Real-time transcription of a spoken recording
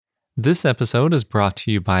This episode is brought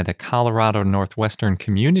to you by the Colorado Northwestern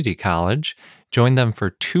Community College. Join them for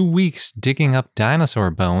 2 weeks digging up dinosaur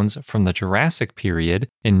bones from the Jurassic period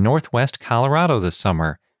in Northwest Colorado this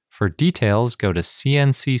summer. For details, go to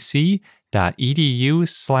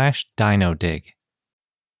cncc.edu/dinodig.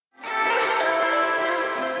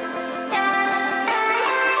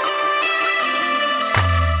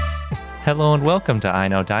 Hello and welcome to I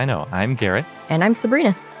Know Dino. I'm Garrett. And I'm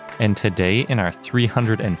Sabrina. And today, in our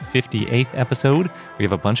 358th episode, we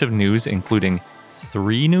have a bunch of news, including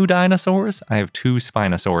 3 new dinosaurs. I have 2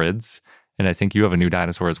 Spinosaurids, and I think you have a new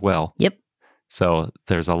dinosaur as well. Yep. So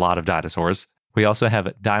there's a lot of dinosaurs. We also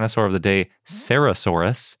have Dinosaur of the Day,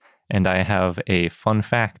 Ceratosaurus, and I have a fun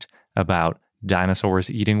fact about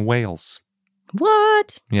dinosaurs eating whales.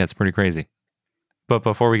 What? Yeah, it's pretty crazy. But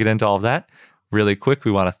before we get into all of that, really quick,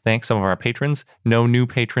 we want to thank some of our patrons. No new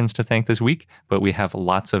patrons to thank this week, but we have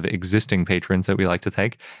lots of existing patrons that we like to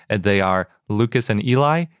thank. And they are Lucas and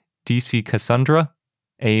Eli, DC Cassandra,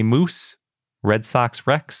 A Moose, Red Sox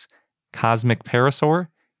Rex, Cosmic Parasaur,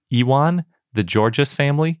 Ewan, the Georges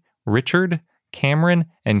family, Richard, Cameron,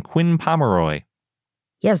 and Quinn Pomeroy.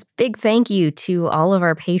 Yes, big thank you to all of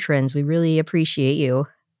our patrons. We really appreciate you.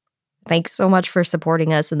 Thanks so much for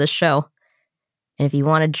supporting us in this show. And if you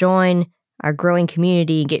want to join our growing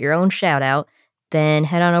community and get your own shout out, then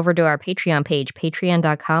head on over to our Patreon page,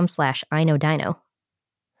 patreon.com/iknowdino.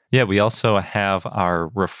 Yeah, we also have our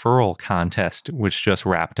referral contest, which just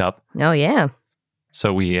wrapped up. Oh, yeah.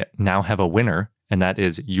 So we now have a winner, and that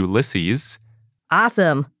is Ulysses.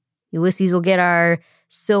 Awesome. Ulysses will get our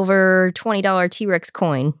silver $20 T-Rex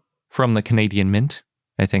coin. From the Canadian Mint,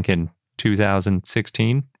 I think in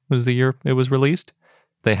 2016 was the year it was released.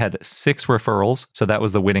 They had 6 referrals, so that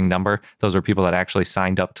was the winning number. Those were people that actually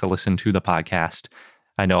signed up to listen to the podcast.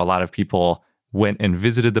 I know a lot of people went and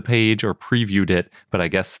visited the page or previewed it, but I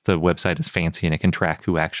guess the website is fancy and it can track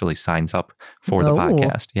who actually signs up for the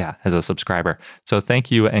podcast. Yeah, as a subscriber. So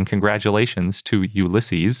thank you and congratulations to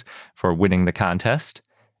Ulysses for winning the contest.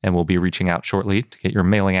 And we'll be reaching out shortly to get your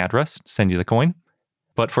mailing address, send you the coin.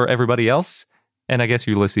 But for everybody else, and I guess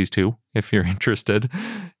Ulysses too, if you're interested,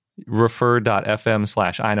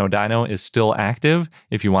 refer.fm/iknowdino is still active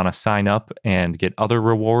if you want to sign up and get other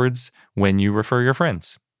rewards when you refer your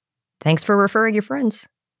friends. Thanks for referring your friends.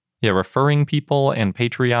 Yeah, referring people and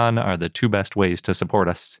Patreon are the 2 best ways to support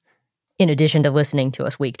us. In addition to listening to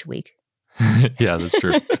us week to week. Yeah, that's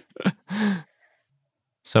true.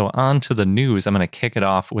 So on to the news. I'm going to kick it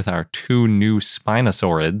off with our 2 new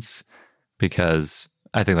Spinosaurids because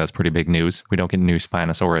I think that's pretty big news. We don't get new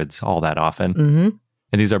Spinosaurids all that often. Mm-hmm.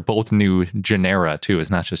 And these are both new genera, too. It's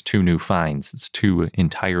not just 2 new finds. It's 2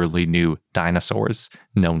 entirely new dinosaurs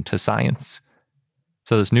known to science.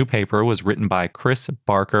 So this new paper was written by Chris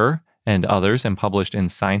Barker and others and published in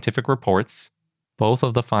Scientific Reports. Both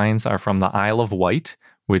of the finds are from the Isle of Wight,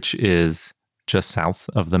 which is just south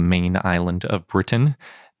of the main island of Britain.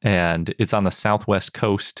 And it's on the southwest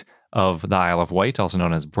coast of the Isle of Wight, also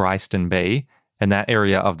known as Bryston Bay. And that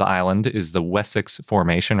area of the island is the Wessex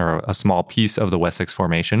Formation, or a small piece of the Wessex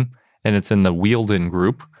Formation. And it's in the Wealden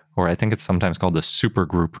Group, or I think it's sometimes called the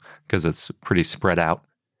Supergroup because it's pretty spread out.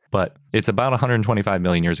 But it's about 125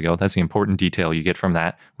 million years ago. That's the important detail you get from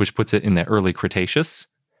that, which puts it in the early Cretaceous.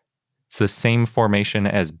 It's the same formation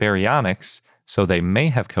as Baryonyx, so they may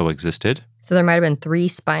have coexisted. So there might have been 3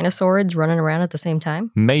 Spinosaurids running around at the same time?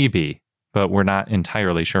 Maybe. But we're not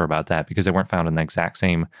entirely sure about that because they weren't found in the exact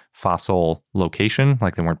same fossil location.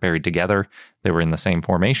 Like they weren't buried together. They were in the same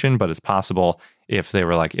formation, but it's possible if they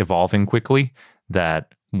were like evolving quickly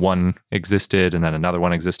that one existed and then another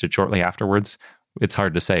one existed shortly afterwards. It's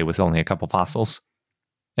hard to say with only a couple fossils.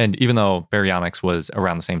 And even though Baryonyx was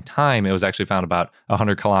around the same time, it was actually found about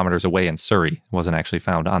 100 kilometers away in Surrey. It wasn't actually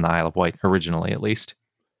found on the Isle of Wight originally, at least.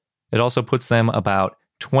 It also puts them about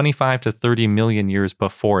 25 to 30 million years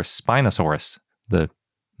before Spinosaurus, the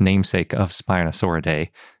namesake of Spinosauridae.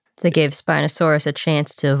 They gave Spinosaurus a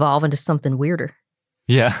chance to evolve into something weirder.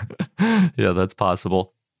 Yeah, yeah, that's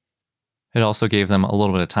possible. It also gave them a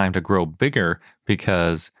little bit of time to grow bigger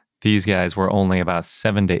because these guys were only about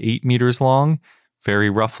 7 to 8 meters long,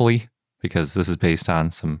 very roughly, because this is based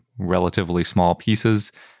on some relatively small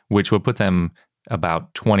pieces, which would put them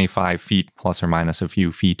about 25 feet plus or minus a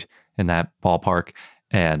few feet in that ballpark.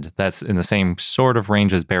 And that's in the same sort of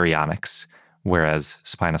range as Baryonyx, whereas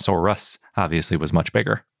Spinosaurus obviously was much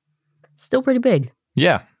bigger. Still pretty big.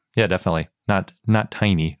 Yeah, definitely. Not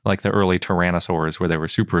tiny like the early Tyrannosaurs where they were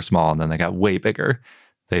super small and then they got way bigger.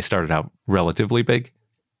 They started out relatively big.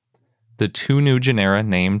 The 2 new genera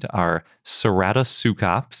named are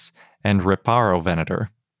Ceratoseucops and Rhiparovenator.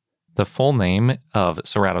 The full name of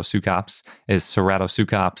Ceratopsuchops is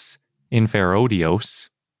Ceratopsuchops inferodios,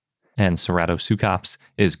 and Ceratopsuchops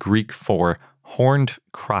is Greek for horned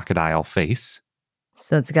crocodile face.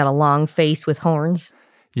 So it's got a long face with horns.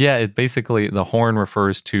 Yeah, it basically, the horn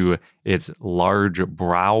refers to its large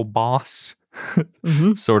brow boss,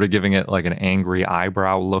 sort of giving it like an angry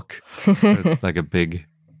eyebrow look, like a big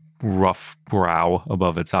rough brow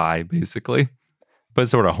above its eye, basically. But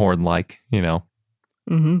sort of horn-like, you know.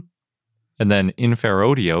 Mm-hmm. And then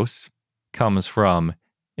inferodios comes from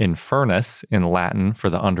infernus in Latin for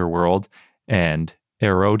the underworld, and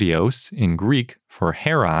erodios in Greek for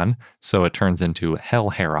heron, so it turns into hell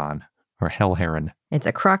heron or hell heron. It's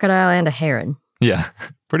a crocodile and a heron. Yeah,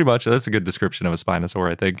 pretty much. That's a good description of a Spinosaur,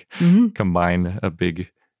 I think. Combine a big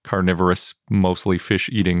carnivorous, mostly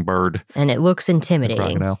fish-eating bird. And it looks intimidating.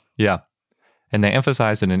 Crocodile. Yeah. And they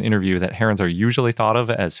emphasized in an interview that herons are usually thought of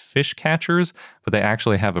as fish catchers, but they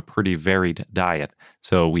actually have a pretty varied diet.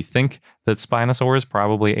 So we think that Spinosaurs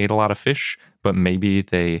probably ate a lot of fish, but maybe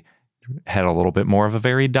they had a little bit more of a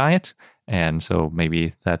varied diet. And so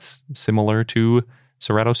maybe that's similar to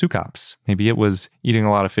Ceratopsuchops. Maybe it was eating a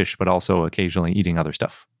lot of fish, but also occasionally eating other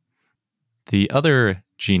stuff. The other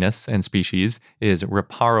genus and species is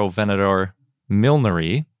Rhiparovenator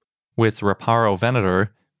milneri, with Rhiparovenator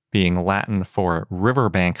being Latin for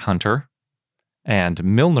riverbank hunter, and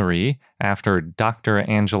milneri after Dr.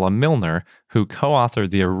 Angela Milner, who co-authored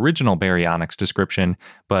the original baryonyx description,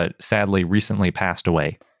 but sadly recently passed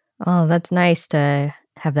away. Oh, that's nice to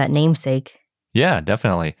have that namesake. Yeah,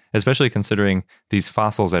 definitely. Especially considering these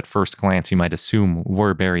fossils at first glance you might assume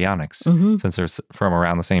were baryonyx, since they're from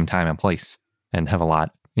around the same time and place and have a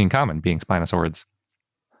lot in common, being spinosaurids.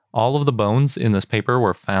 All of the bones in this paper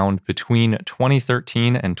were found between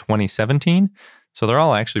 2013 and 2017, so they're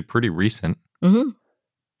all actually pretty recent.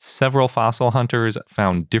 Several fossil hunters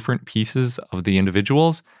found different pieces of the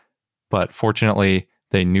individuals, but fortunately,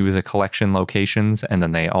 they knew the collection locations, and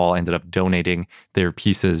then they all ended up donating their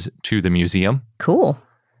pieces to the museum. Cool.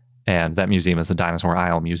 And that museum is the Dinosaur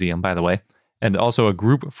Isle Museum, by the way. And also a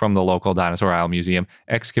group from the local Dinosaur Isle Museum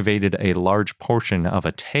excavated a large portion of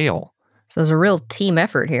a tail. So it's a real team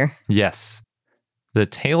effort here. Yes. The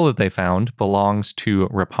tail that they found belongs to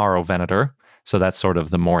Rhiparovenator. So that's sort of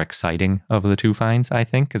the more exciting of the two finds, I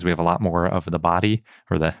think, because we have a lot more of the body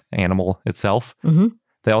or the animal itself.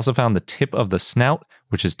 They also found the tip of the snout,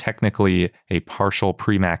 which is technically a partial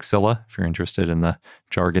premaxilla, if you're interested in the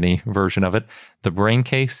jargony version of it, the brain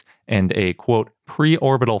case, and a, quote,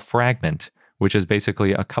 preorbital fragment, which is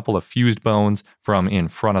basically a couple of fused bones from in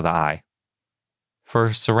front of the eye. For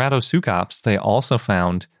Ceratopsuchops, they also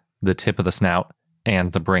found the tip of the snout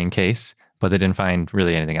and the brain case, but they didn't find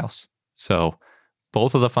really anything else. So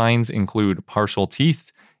both of the finds include partial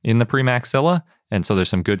teeth in the premaxilla, and so there's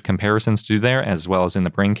some good comparisons to do there, as well as in the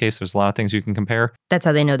brain case. There's a lot of things you can compare. That's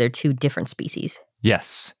how they know they're two different species.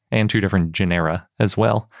 Yes, and two different genera as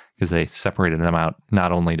well, because they separated them out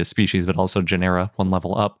not only to species, but also genera one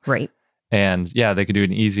level up. Right. And yeah, they could do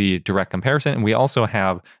an easy direct comparison. And we also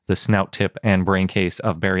have the snout tip and brain case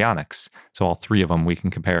of baryonyx. So all three of them we can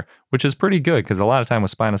compare, which is pretty good because a lot of time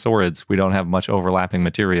with Spinosaurids, we don't have much overlapping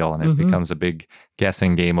material and it becomes a big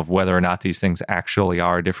guessing game of whether or not these things actually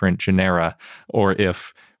are different genera or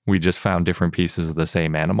if we just found different pieces of the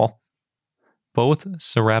same animal. Both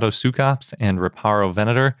Ceratopsuchops and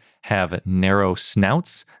Rhiparovenator have narrow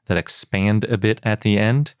snouts that expand a bit at the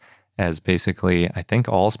end, as basically I think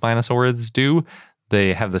all Spinosaurids do.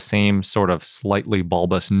 They have the same sort of slightly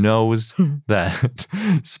bulbous nose that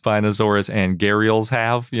Spinosaurus and gharials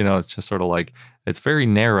have. You know, it's just sort of like, it's very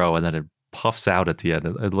narrow and then it puffs out at the end.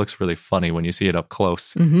 It looks really funny when you see it up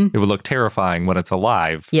close. It would look terrifying when it's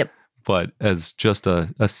alive. Yep. But as just a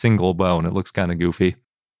single bone, it looks kind of goofy.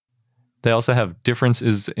 They also have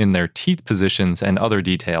differences in their teeth positions and other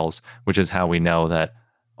details, which is how we know that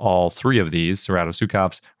all three of these,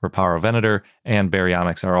 Ceratopsuchops, Rhiparovenator, and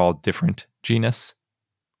baryonyx, are all different genus.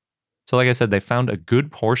 So like I said, they found a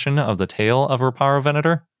good portion of the tail of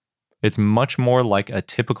Rhiparovenator. It's much more like a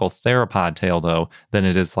typical theropod tail, though, than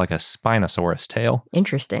it is like a Spinosaurus tail.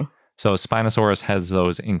 Interesting. So Spinosaurus has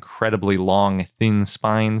those incredibly long, thin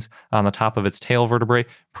spines on the top of its tail vertebrae,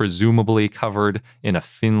 presumably covered in a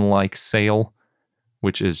fin-like sail,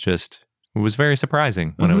 which is just... It was very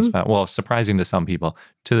surprising when it was found. Well, surprising to some people.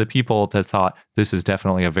 To the people that thought this is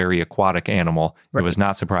definitely a very aquatic animal, It was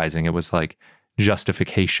not surprising. It was like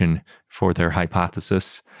justification for their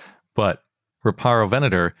hypothesis. But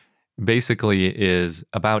Rhiparovenator basically is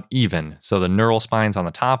about even. So the neural spines on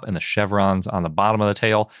the top and the chevrons on the bottom of the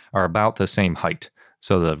tail are about the same height.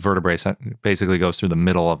 So the vertebrae basically goes through the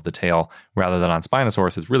middle of the tail, rather than on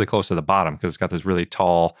Spinosaurus, it's really close to the bottom because it's got those really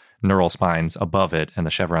tall neural spines above it, and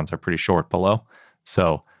the chevrons are pretty short below.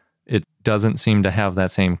 So it doesn't seem to have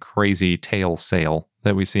that same crazy tail sail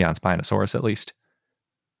that we see on Spinosaurus, at least.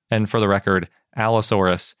 And for the record,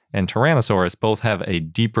 Allosaurus and Tyrannosaurus both have a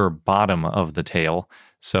deeper bottom of the tail.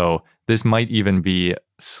 So this might even be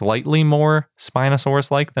slightly more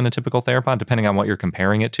Spinosaurus-like than a typical theropod, depending on what you're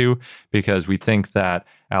comparing it to, because we think that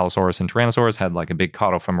Allosaurus and Tyrannosaurus had like a big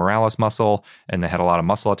caudofemoralis muscle, and they had a lot of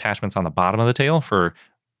muscle attachments on the bottom of the tail for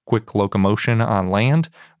quick locomotion on land,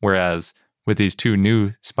 whereas with these two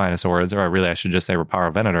new Spinosaurids, or really I should just say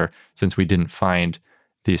Rheparovenator, since we didn't find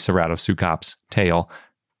the Ceratopsuchops tail,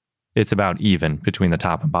 it's about even between the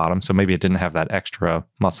top and bottom. So maybe it didn't have that extra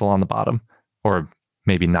muscle on the bottom, or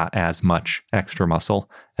maybe not as much extra muscle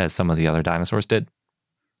as some of the other dinosaurs did.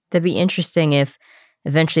 That'd be interesting if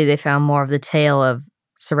eventually they found more of the tail of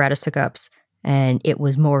Ceratopsuchops and it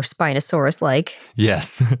was more Spinosaurus-like.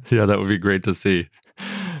 Yes. Yeah, that would be great to see.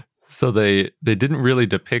 So they didn't really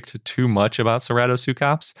depict too much about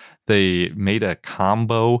Ceratopsuchops. They made a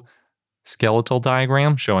combo skeletal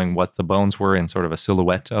diagram showing what the bones were in sort of a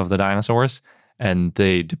silhouette of the dinosaurs. And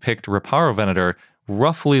they depict Rheparovenator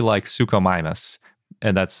roughly like Suchomimus.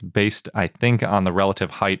 And that's based, I think, on the relative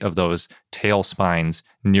height of those tail spines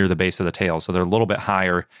near the base of the tail. So they're a little bit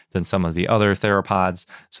higher than some of the other theropods.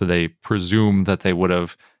 So they presume that they would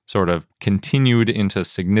have sort of continued into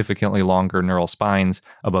significantly longer neural spines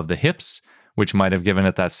above the hips, which might have given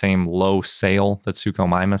it that same low sail that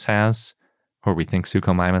Suchomimus has, or we think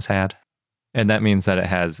Suchomimus had. And that means that it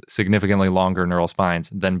has significantly longer neural spines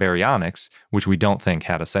than Baryonyx, which we don't think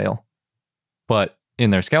had a sail. But in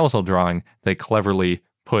their skeletal drawing, they cleverly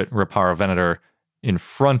put Rheparovenator in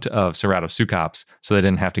front of Ceratopsuchops, so they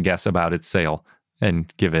didn't have to guess about its sail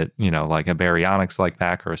and give it, like a Baryonyx-like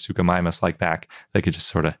back or a Suchomimus-like back. They could just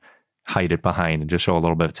sort of hide it behind and just show a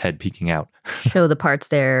little bit of its head peeking out. Show the parts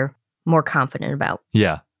they're more confident about.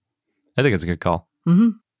 Yeah, I think it's a good call. Mm-hmm.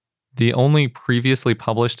 The only previously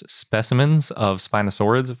published specimens of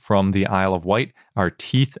Spinosaurids from the Isle of Wight are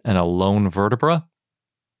teeth and a lone vertebra.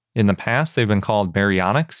 In the past, they've been called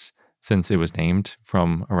Baryonyx, since it was named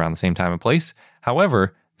from around the same time and place.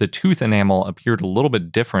 However, the tooth enamel appeared a little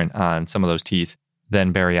bit different on some of those teeth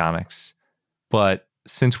than Baryonyx. But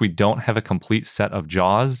since we don't have a complete set of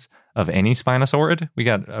jaws of any Spinosaurid, we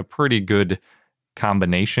got a pretty good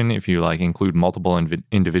combination if you include multiple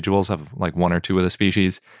individuals of one or two of the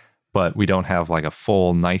species. But we don't have a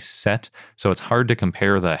full nice set. So it's hard to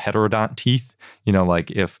compare the heterodont teeth.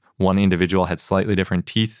 If one individual had slightly different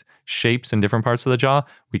teeth shapes in different parts of the jaw,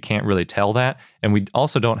 we can't really tell that. And we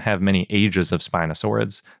also don't have many ages of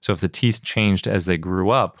Spinosaurids. So if the teeth changed as they grew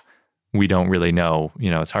up, we don't really know.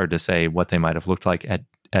 It's hard to say what they might have looked like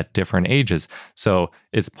at different ages. So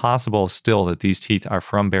it's possible still that these teeth are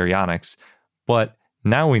from Baryonyx. But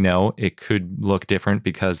now we know it could look different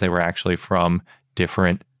because they were actually from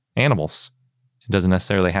different animals. It doesn't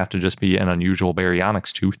necessarily have to just be an unusual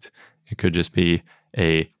Baryonyx tooth. It could just be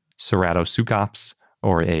a Ceratopsuchops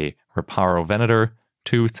or a Rheparovenator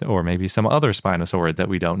tooth, or maybe some other Spinosaurid that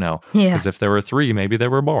we don't know. Yeah. Because if there were three, maybe there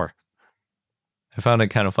were more. I found it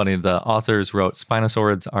kind of funny. The authors wrote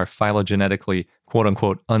Spinosaurids are phylogenetically, quote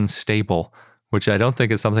unquote, unstable, which I don't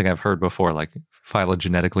think is something I've heard before.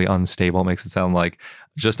 Phylogenetically unstable makes it sound like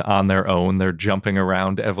just on their own, they're jumping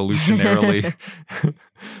around evolutionarily.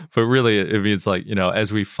 But really, it means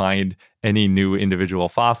as we find any new individual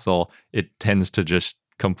fossil, it tends to just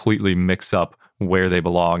completely mix up where they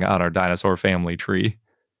belong on our dinosaur family tree.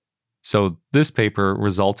 So this paper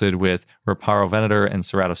resulted with Rheparovenator and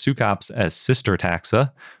Ceratopsuchops as sister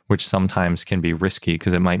taxa, which sometimes can be risky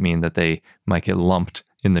because it might mean that they might get lumped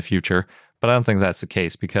in the future. But I don't think that's the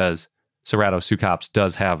case because Ceratopsuchops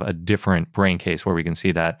does have a different brain case where we can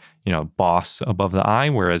see that, boss above the eye,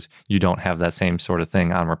 whereas you don't have that same sort of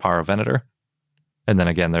thing on Rheparovenator. And then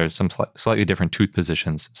again, there's some slightly different tooth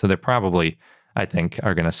positions. So they probably, I think,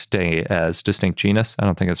 are going to stay as distinct genus. I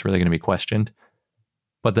don't think it's really going to be questioned.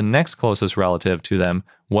 But the next closest relative to them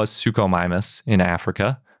was Suchomimus in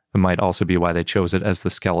Africa. It might also be why they chose it as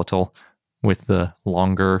the skeletal with the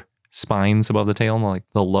longer spines above the tail and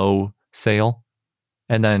the low sail.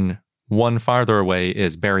 And then one farther away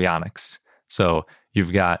is Baryonyx. So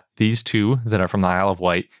you've got these two that are from the Isle of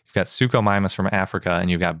Wight. You've got Suchomimus from Africa,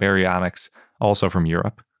 and you've got Baryonyx also from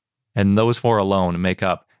Europe. And those four alone make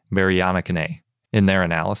up Baryonychinae in their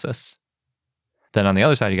analysis. Then on the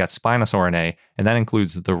other side, you got Spinosaurinae, and that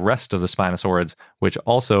includes the rest of the Spinosaurids, which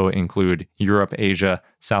also include Europe, Asia,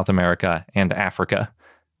 South America, and Africa.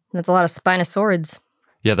 That's a lot of Spinosaurids.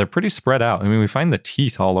 Yeah, they're pretty spread out. I mean, we find the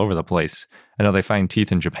teeth all over the place. I know they find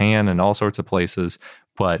teeth in Japan and all sorts of places,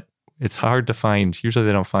 but it's hard to find. Usually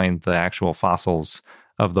they don't find the actual fossils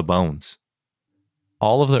of the bones.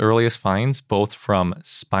 All of the earliest finds, both from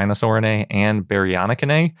Spinosaurinae and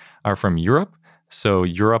Baryonychinae, are from Europe. So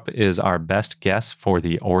Europe is our best guess for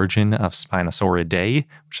the origin of Spinosauridae,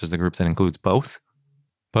 which is the group that includes both.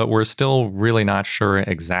 But we're still really not sure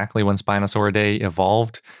exactly when Spinosauridae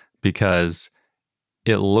evolved, because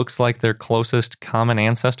it looks like their closest common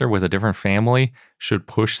ancestor with a different family should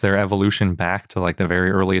push their evolution back to like the very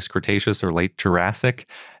earliest Cretaceous or late Jurassic.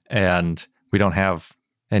 And we don't have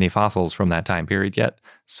any fossils from that time period yet.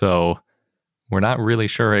 So we're not really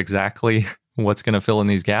sure exactly what's going to fill in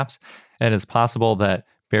these gaps. And it's possible that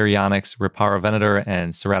Baryonyx, Riparavenator,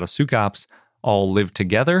 and Ceratoseucops all lived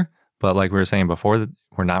together. But like we were saying before,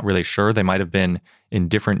 we're not really sure. They might have been in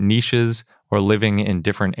different niches or living in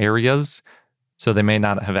different areas. So they may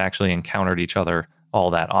not have actually encountered each other all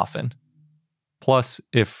that often. Plus,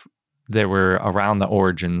 if they were around the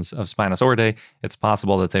origins of Spinosauridae, it's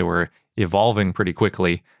possible that they were evolving pretty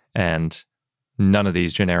quickly, and none of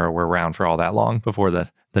these genera were around for all that long before the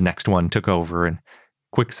next one took over in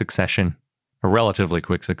quick succession, a relatively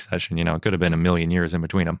quick succession. You know, it could have been a million years in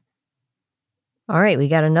between them. All right, we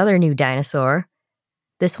got another new dinosaur.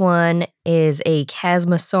 This one is a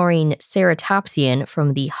Chasmosaurine ceratopsian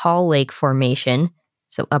from the Hall Lake Formation,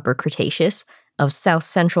 so Upper Cretaceous, of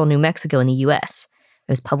south-central New Mexico in the U.S.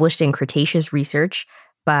 It was published in Cretaceous Research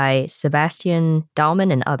by Sebastian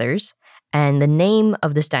Dahlman and others, and the name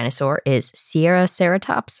of this dinosaur is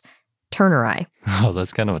Sierraceratops turneri. Oh,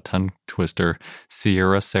 that's kind of a tongue twister.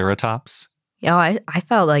 Sierraceratops? Oh, I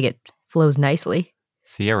felt like it flows nicely.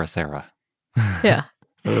 Sierracera. Yeah.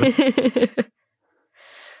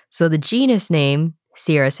 So the genus name,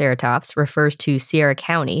 Sierraceratops, refers to Sierra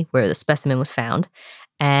County, where the specimen was found,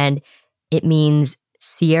 and it means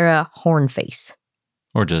Sierra hornface.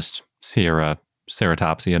 Or just Sierra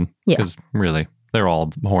ceratopsian. Yeah. Because really, they're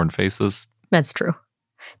all horn faces. That's true.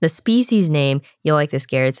 The species name, you'll like this,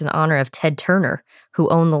 Garrett, it's in honor of Ted Turner, who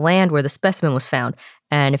owned the land where the specimen was found.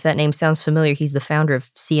 And if that name sounds familiar, he's the founder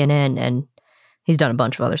of CNN, and he's done a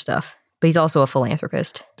bunch of other stuff. But he's also a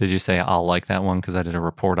philanthropist. Did you say I'll like that one because I did a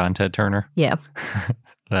report on Ted Turner? Yeah.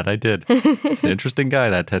 That I did. He's an interesting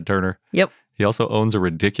guy, that Ted Turner. Yep. He also owns a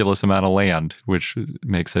ridiculous amount of land, which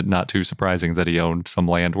makes it not too surprising that he owned some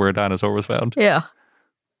land where a dinosaur was found. Yeah.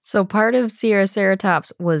 So part of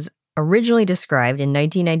Sierraceratops was originally described in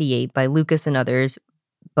 1998 by Lucas and others,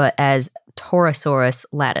 but as Torosaurus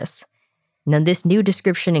latus. Now, this new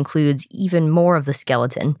description includes even more of the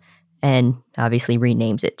skeleton, and obviously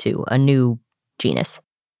renames it to a new genus.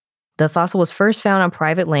 The fossil was first found on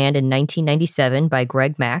private land in 1997 by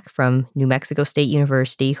Greg Mack from New Mexico State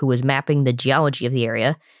University, who was mapping the geology of the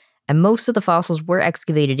area. And most of the fossils were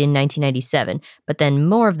excavated in 1997, but then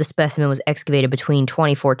more of the specimen was excavated between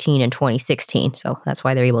 2014 and 2016, so that's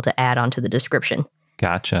why they're able to add on to the description.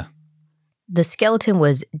 Gotcha. The skeleton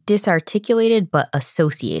was disarticulated but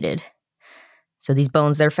associated. So these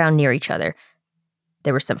bones, they're found near each other.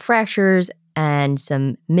 There were some fractures and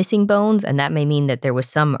some missing bones, and that may mean that there was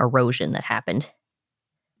some erosion that happened.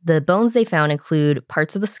 The bones they found include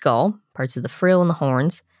parts of the skull, parts of the frill and the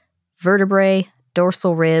horns, vertebrae,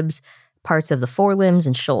 dorsal ribs, parts of the forelimbs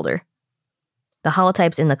and shoulder. The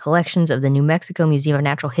holotype's in the collections of the New Mexico Museum of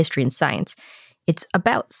Natural History and Science. It's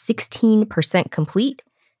about 16% complete,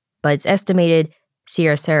 but it's estimated,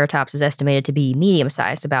 Sierraceratops is estimated to be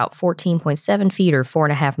medium-sized, about 14.7 feet or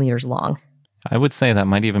 4.5 meters long. I would say that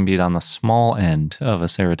might even be on the small end of a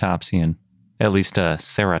ceratopsian, at least a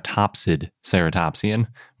ceratopsid ceratopsian,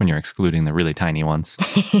 when you're excluding the really tiny ones.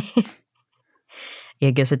 Yeah,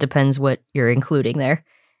 I guess it depends what you're including there.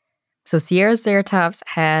 So Sierraceratops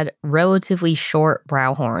had relatively short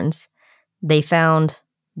brow horns. They found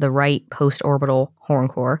the right postorbital horn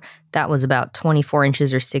core. That was about 24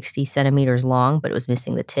 inches or 60 centimeters long, but it was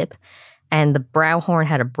missing the tip. And the brow horn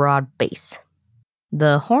had a broad base.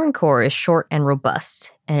 The horn core is short and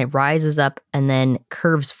robust, and it rises up and then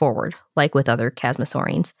curves forward, like with other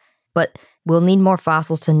chasmosaurines. But we'll need more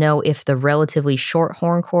fossils to know if the relatively short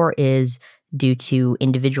horn core is due to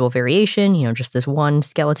individual variation, just this one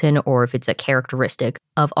skeleton, or if it's a characteristic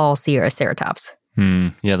of all Sierraceratops.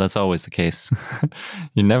 Yeah, that's always the case.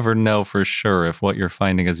 You never know for sure if what you're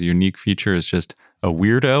finding as a unique feature is just a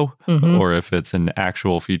weirdo, or if it's an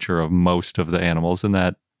actual feature of most of the animals in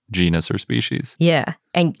that genus or species. Yeah,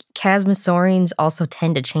 and chasmosaurines also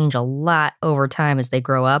tend to change a lot over time as they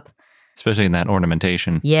grow up. Especially in that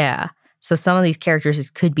ornamentation. Yeah, so some of these characteristics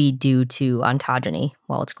could be due to ontogeny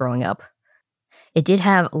while it's growing up. It did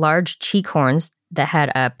have large cheek horns that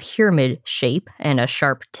had a pyramid shape and a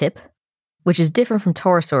sharp tip, which is different from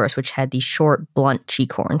Torosaurus, which had these short, blunt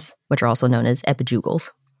cheek horns, which are also known as epijugals.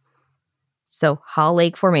 So Hall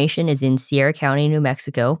Lake Formation is in Sierra County, New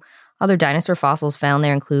Mexico. Other dinosaur fossils found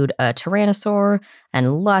there include a tyrannosaur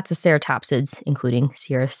and lots of ceratopsids, including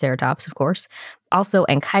Sierraceratops, of course. Also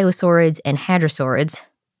ankylosaurids and hadrosaurids.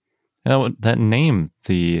 That name,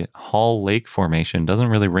 the Hall Lake Formation, doesn't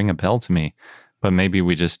really ring a bell to me, but maybe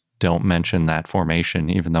we just don't mention that formation,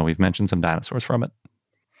 even though we've mentioned some dinosaurs from it.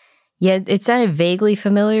 Yeah, it sounded vaguely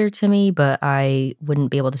familiar to me, but I wouldn't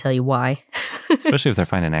be able to tell you why. Especially if they're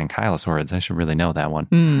finding ankylosaurids. I should really know that one.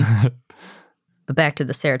 But back to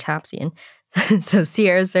the ceratopsian. So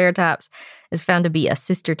Sierraceratops is found to be a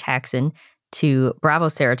sister taxon to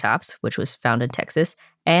Bravoceratops, which was found in Texas,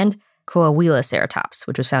 and Coahuilaceratops,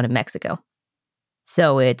 which was found in Mexico.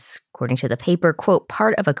 So it's, according to the paper, quote,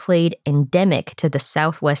 part of a clade endemic to the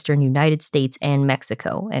southwestern United States and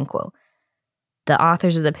Mexico, end quote. The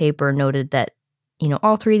authors of the paper noted that,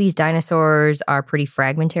 all three of these dinosaurs are pretty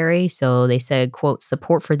fragmentary, so they said, quote,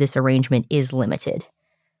 support for this arrangement is limited.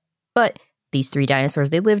 But these three dinosaurs,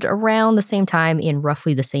 they lived around the same time in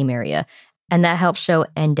roughly the same area, and that helps show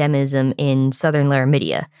endemism in southern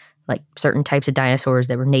Laramidia, like certain types of dinosaurs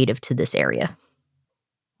that were native to this area.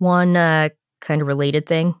 One kind of related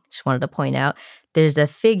thing, just wanted to point out, there's a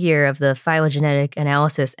figure of the phylogenetic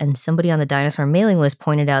analysis, and somebody on the dinosaur mailing list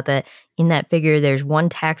pointed out that in that figure, there's one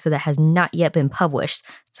taxa that has not yet been published.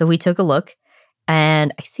 So we took a look,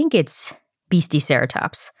 and I think it's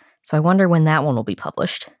Beastyceratops. So I wonder when that one will be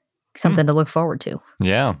published. Something to look forward to.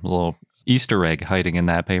 Yeah, a little Easter egg hiding in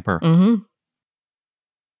that paper. Mm-hmm.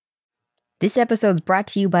 This episode's brought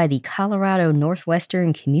to you by the Colorado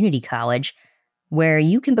Northwestern Community College, where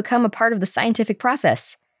you can become a part of the scientific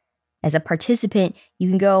process. As a participant, you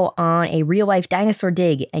can go on a real-life dinosaur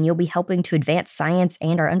dig, and you'll be helping to advance science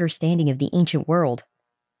and our understanding of the ancient world.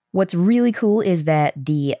 What's really cool is that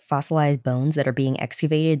the fossilized bones that are being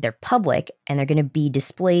excavated, they're public, and they're going to be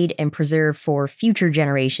displayed and preserved for future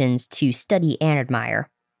generations to study and admire.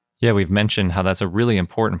 Yeah, we've mentioned how that's a really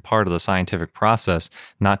important part of the scientific process,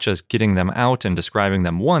 not just getting them out and describing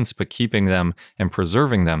them once, but keeping them and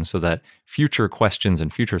preserving them so that future questions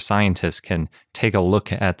and future scientists can take a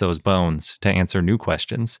look at those bones to answer new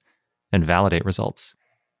questions and validate results.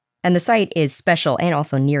 And the site is special and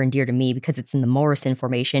also near and dear to me because it's in the Morrison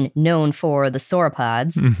Formation, known for the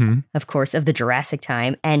sauropods, of course, of the Jurassic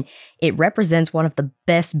time. And it represents one of the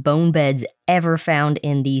best bone beds ever found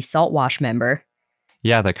in the Saltwash member.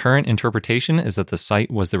 Yeah, the current interpretation is that the site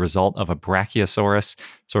was the result of a Brachiosaurus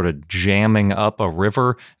sort of jamming up a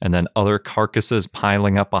river and then other carcasses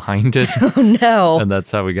piling up behind it. Oh, no. And that's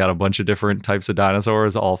how we got a bunch of different types of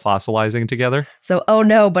dinosaurs all fossilizing together. So, oh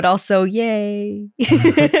no, but also, yay.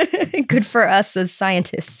 Good for us as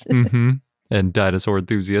scientists. And dinosaur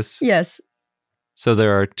enthusiasts. Yes. So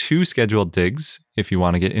there are 2 scheduled digs if you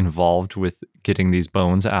want to get involved with getting these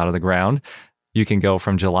bones out of the ground. You can go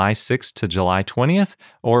from July 6th to July 20th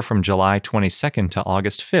or from July 22nd to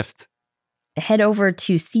August 5th. Head over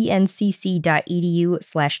to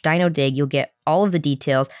cncc.edu/dinodig. You'll get all of the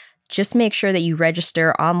details. Just make sure that you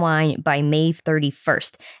register online by May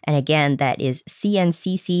 31st. And again, that is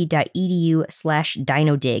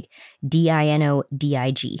cncc.edu/dinodig,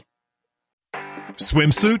 DINODIG.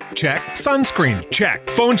 Swimsuit? Check. Sunscreen? Check.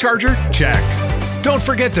 Phone charger? Check. Don't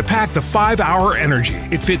forget to pack the 5-Hour Energy.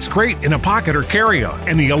 It fits great in a pocket or carry-on,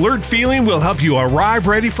 and the alert feeling will help you arrive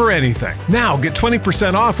ready for anything. Now get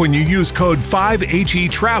 20% off when you use code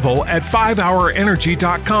 5HETRAVEL at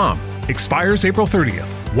 5hourenergy.com. Expires April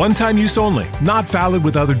 30th. One-time use only. Not valid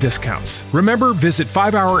with other discounts. Remember, visit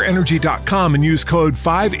 5hourenergy.com and use code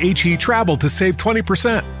 5HETRAVEL to save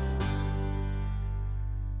 20%.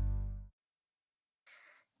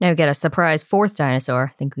 Now we've got a surprise 4th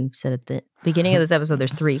dinosaur. I think we said at the beginning of this episode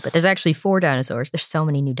there's 3, but there's actually 4 dinosaurs. There's so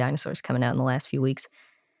many new dinosaurs coming out in the last few weeks.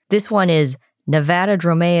 This one is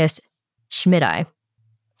Nevada-Dromaeus schmidti.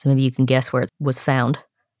 So maybe you can guess where it was found.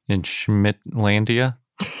 In Schmidtlandia?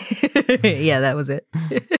 Yeah, that was it.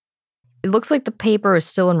 It looks like the paper is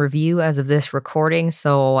still in review as of this recording,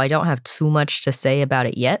 so I don't have too much to say about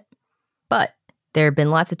it yet. But there have been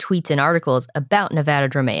lots of tweets and articles about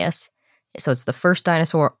Nevada-Dromaeus. So it's the first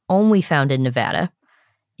dinosaur only found in Nevada.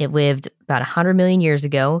 It lived about 100 million years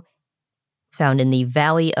ago, found in the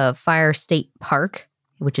Valley of Fire State Park,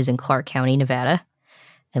 which is in Clark County, Nevada.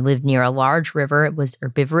 It lived near a large river. It was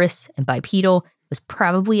herbivorous and bipedal. It was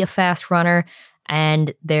probably a fast runner.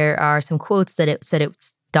 And there are some quotes that it said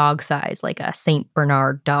it's dog size, like a St.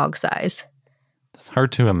 Bernard dog size. It's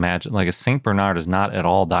hard to imagine. Like a St. Bernard is not at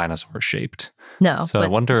all dinosaur shaped. No, So I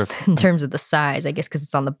but wonder if in terms of the size, I guess because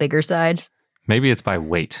it's on the bigger side. maybe it's by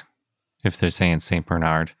weight, if they're saying St.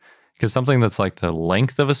 Bernard. Because something that's like the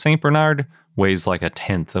length of a St. Bernard weighs like a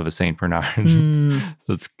tenth of a St. Bernard.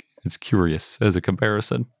 So it's curious as a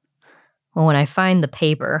comparison. Well, when I find the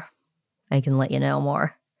paper, I can let you know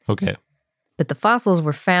more. Okay. But the fossils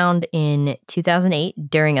were found in 2008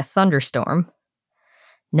 during a thunderstorm.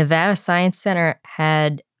 Nevada Science Center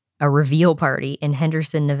had a reveal party in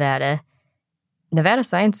Henderson, Nevada. Nevada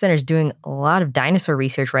Science Center is doing a lot of dinosaur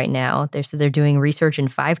research right now. They're doing research in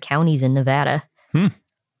 5 counties in Nevada.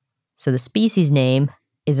 So the species name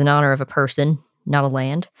is in honor of a person, not a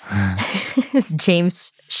land. It's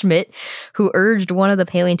James Schmidt, who urged one of the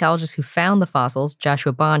paleontologists who found the fossils,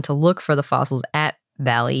 Joshua Bond, to look for the fossils at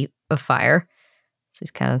Valley of Fire. This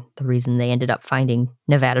is kind of the reason they ended up finding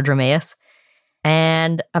Nevada Dromaeus.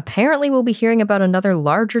 And apparently we'll be hearing about another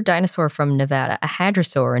larger dinosaur from Nevada, a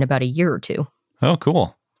hadrosaur, in about a year or two. Oh,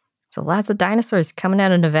 cool. So lots of dinosaurs coming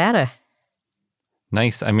out of Nevada.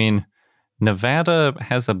 Nice. I mean, Nevada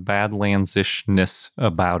has a Badlands-ishness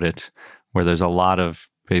about it, where there's a lot of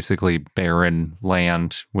basically barren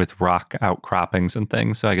land with rock outcroppings and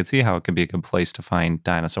things. So I could see how it could be a good place to find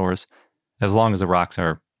dinosaurs, as long as the rocks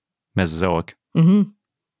are Mesozoic. Mm-hmm.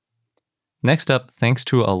 Next up, thanks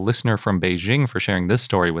to a listener from Beijing for sharing this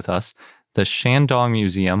story with us, the Shandong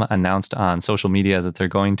Museum announced on social media that they're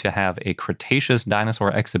going to have a Cretaceous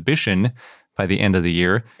dinosaur exhibition by the end of the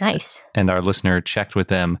year. Nice. And our listener checked with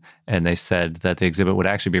them, and they said that the exhibit would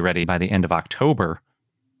actually be ready by the end of October.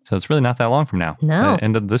 So it's really not that long from now. No.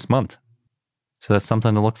 End of this month. So that's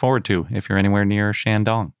something to look forward to if you're anywhere near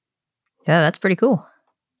Shandong. Yeah, that's pretty cool.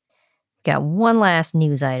 Got one last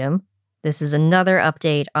news item. This is another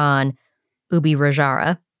update on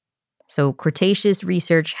Ubirajara. So Cretaceous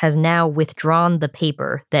Research has now withdrawn the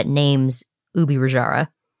paper that names Ubirajara.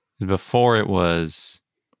 Before it was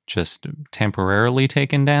just temporarily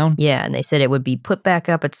taken down? Yeah, and they said it would be put back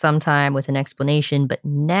up at some time with an explanation, but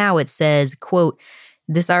now it says, quote,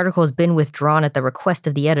 "This article has been withdrawn at the request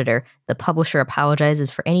of the editor. The publisher apologizes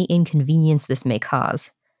for any inconvenience this may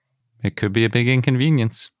cause." It could be a big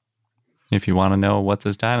inconvenience if you want to know what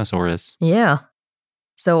this dinosaur is. Yeah.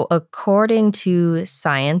 So according to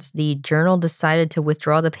Science, the journal decided to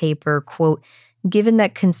withdraw the paper, quote, "given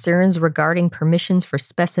that concerns regarding permissions for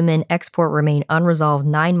specimen export remain unresolved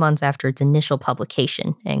 9 months after its initial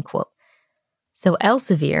publication," end quote. So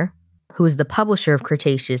Elsevier, who is the publisher of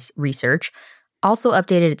Cretaceous Research, also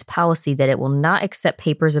updated its policy that it will not accept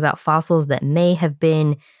papers about fossils that may have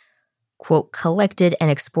been, quote, "collected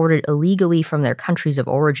and exported illegally from their countries of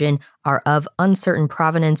origin, are of uncertain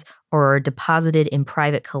provenance, or are deposited in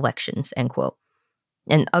private collections," end quote.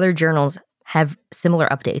 And other journals have similar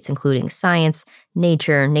updates, including Science,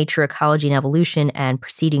 Nature, Nature Ecology and Evolution, and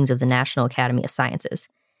Proceedings of the National Academy of Sciences.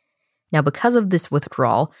 Now, because of this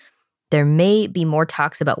withdrawal, there may be more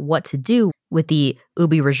talks about what to do with the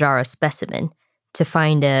Ubirajara specimen to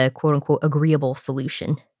find a quote-unquote agreeable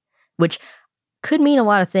solution, which could mean a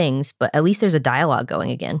lot of things, but at least there's a dialogue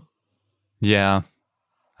going again. Yeah.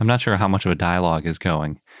 I'm not sure how much of a dialogue is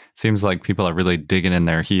going. It seems like people are really digging in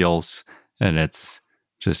their heels, and it's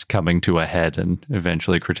just coming to a head. And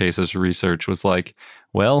eventually Cretaceous Research was like,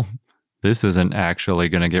 well, this isn't actually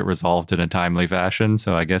going to get resolved in a timely fashion,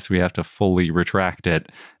 so I guess we have to fully retract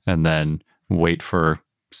it and then wait for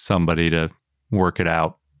somebody to work it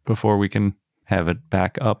out before we can have it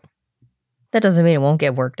back up. That doesn't mean it won't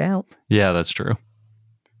get worked out. Yeah, that's true.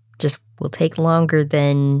 Just will take longer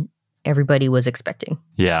than everybody was expecting.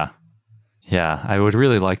 Yeah. Yeah, I would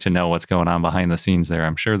really like to know what's going on behind the scenes there.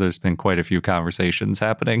 I'm sure there's been quite a few conversations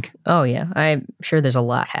happening. Oh, yeah. I'm sure there's a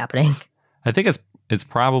lot happening. I think it's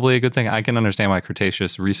probably a good thing. I can understand why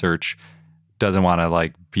Cretaceous Research doesn't want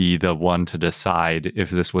to be the one to decide if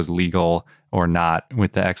this was legal or not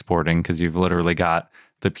with the exporting, because you've literally got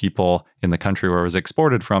the people in the country where it was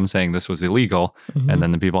exported from saying this was illegal, and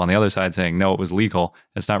then the people on the other side saying, no, it was legal.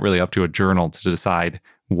 It's not really up to a journal to decide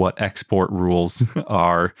what export rules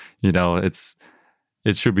are.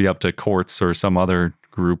 It should be up to courts or some other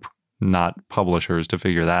group, not publishers, to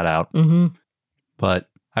figure that out. But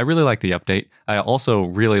I really like the update. I also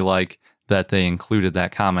really like that they included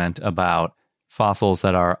that comment about fossils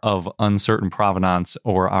that are of uncertain provenance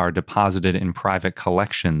or are deposited in private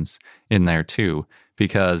collections in there too,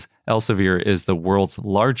 because Elsevier is the world's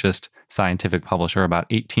largest scientific publisher. About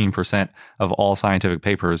 18% of all scientific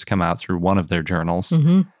papers come out through one of their journals.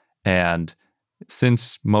 And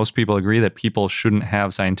since most people agree that people shouldn't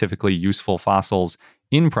have scientifically useful fossils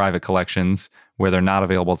in private collections where they're not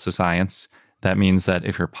available to science, that means that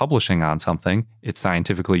if you're publishing on something, it's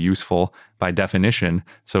scientifically useful by definition.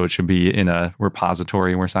 So it should be in a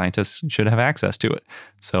repository where scientists should have access to it.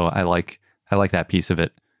 So I like that piece of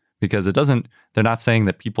it, because they're not saying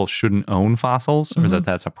that people shouldn't own fossils or that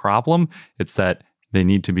that's a problem. It's that they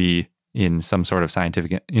need to be in some sort of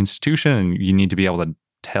scientific institution, and you need to be able to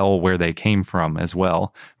tell where they came from as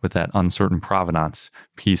well, with that uncertain provenance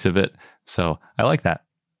piece of it. So I like that.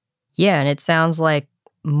 Yeah, and it sounds like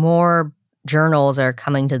more journals are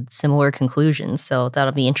coming to similar conclusions. So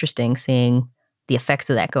that'll be interesting seeing the effects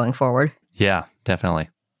of that going forward. Yeah, definitely.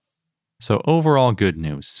 So overall, good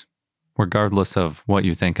news, regardless of what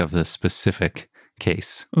you think of this specific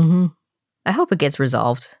case. I hope it gets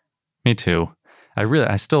resolved. Me too.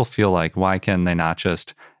 I still feel like, why can they not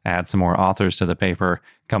just add some more authors to the paper,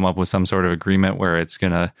 come up with some sort of agreement where it's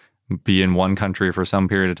going to be in one country for some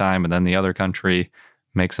period of time and then the other country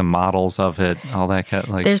make some models of it, all that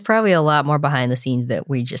There's probably a lot more behind the scenes that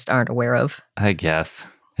we just aren't aware of. I guess.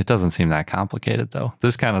 It doesn't seem that complicated, though.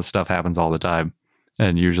 This kind of stuff happens all the time,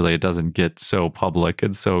 and usually it doesn't get so public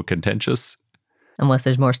and so contentious. Unless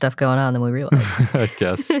there's more stuff going on than we realize. I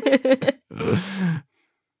guess.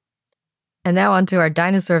 And now on to our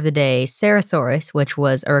dinosaur of the day, Ceratosaurus, which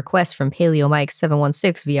was a request from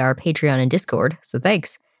PaleoMike716 via our Patreon and Discord, so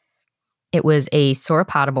thanks. It was a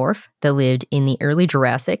sauropodomorph that lived in the early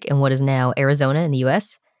Jurassic in what is now Arizona in the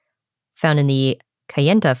U.S., found in the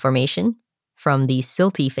Kayenta Formation from the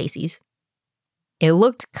silty facies. It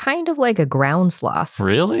looked kind of like a ground sloth.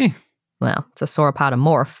 Really? Well, it's a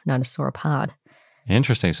sauropodomorph, not a sauropod.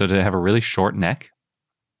 Interesting. So did it have a really short neck?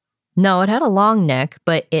 No, it had a long neck,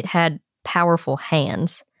 but it had powerful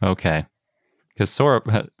hands. Okay.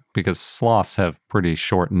 Because sloths have pretty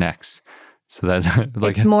short necks. So that's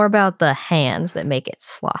like, it's more about the hands that make it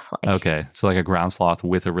sloth-like. Okay. So like a ground sloth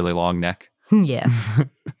with a really long neck. Yeah.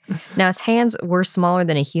 Now, its hands were smaller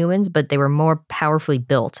than a human's, but they were more powerfully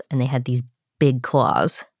built, and they had these big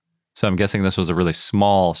claws. So I'm guessing this was a really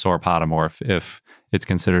small sauropodomorph if it's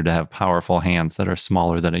considered to have powerful hands that are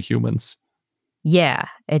smaller than a human's. Yeah,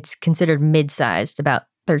 it's considered mid-sized, about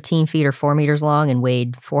 13 feet or 4 meters long, and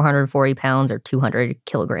weighed 440 pounds or 200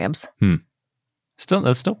 kilograms.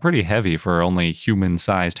 That's still pretty heavy for only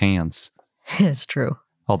human-sized hands. It's true.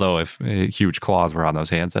 Although if huge claws were on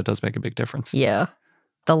those hands, that does make a big difference. Yeah.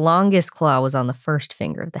 The longest claw was on the first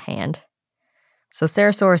finger of the hand. So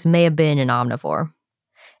Ceratosaurus may have been an omnivore.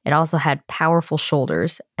 It also had powerful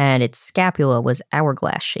shoulders, and its scapula was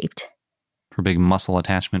hourglass-shaped. For big muscle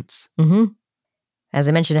attachments. As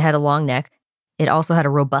I mentioned, it had a long neck. It also had a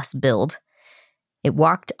robust build. It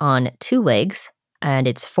walked on 2 legs, and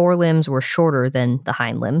its forelimbs were shorter than the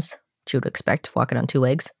hind limbs, which you would expect walking on 2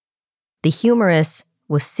 legs. The humerus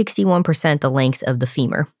was 61% the length of the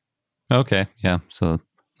femur. Okay, yeah. So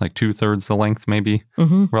like 2/3 the length, maybe,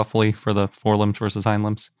 roughly, for the forelimbs versus hind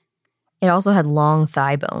limbs. It also had long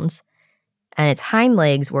thigh bones, and its hind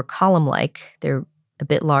legs were column-like. They're a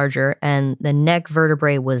bit larger, and the neck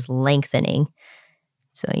vertebrae was lengthening.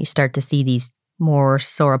 So you start to see these more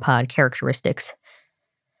sauropod characteristics.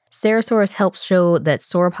 Ceratosaurus helps show that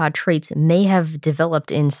sauropod traits may have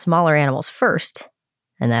developed in smaller animals first,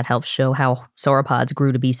 and that helps show how sauropods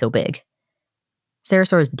grew to be so big.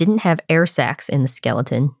 Ceratosaurus didn't have air sacs in the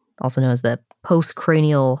skeleton, also known as the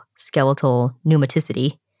postcranial skeletal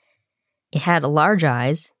pneumaticity. It had large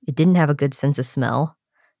eyes. It didn't have a good sense of smell.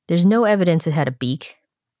 There's no evidence it had a beak.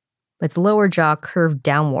 Its lower jaw curved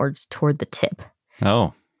downwards toward the tip.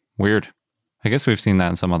 Oh, weird. I guess we've seen that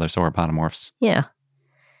in some other sauropodomorphs. Yeah.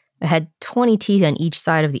 It had 20 teeth on each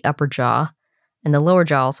side of the upper jaw, and the lower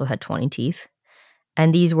jaw also had 20 teeth.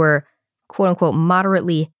 And these were, quote-unquote,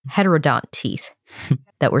 moderately heterodont teeth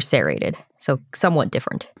that were serrated, so somewhat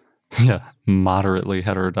different. Yeah, moderately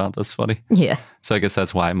heterodont. That's funny. Yeah. So I guess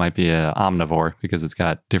that's why it might be an omnivore, because it's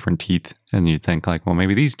got different teeth. And you'd think like, well,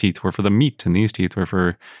 maybe these teeth were for the meat and these teeth were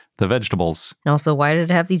for the vegetables. And also, why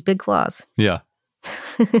did it have these big claws? Yeah.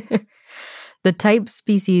 The type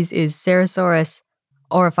species is Ceratosaurus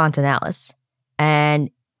orofontinalis,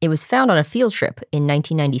 and it was found on a field trip in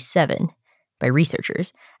 1997 by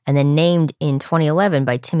researchers, and then named in 2011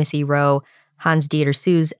 by Timothy Rowe, Hans-Dieter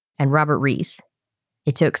Suess, and Robert Rees.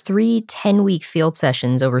 It took 3 10-week field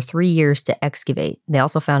sessions over 3 years to excavate. They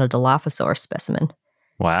also found a Dilophosaurus specimen.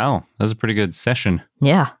 Wow, that was a pretty good session.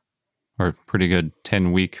 Yeah. Or pretty good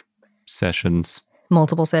 10-week sessions.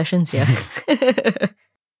 Multiple sessions, yeah.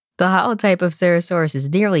 The holotype of Ceratosaurus is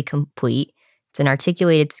nearly complete. It's an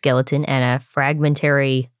articulated skeleton and a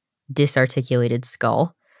fragmentary, disarticulated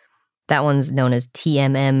skull. That one's known as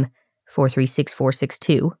TMM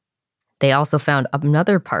 436462. They also found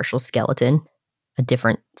another partial skeleton, a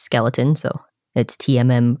different skeleton, so It's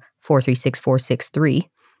TMM 436463,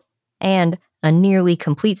 and a nearly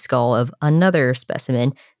complete skull of another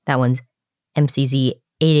specimen. That one's MCZ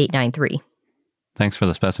 8893. Thanks for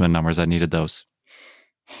the specimen numbers. I needed those.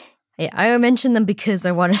 I mentioned them because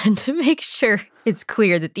I wanted to make sure it's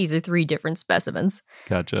clear that these are 3 different specimens.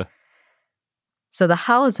 Gotcha. So the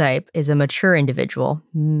holotype is a mature individual,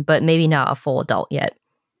 but maybe not a full adult yet.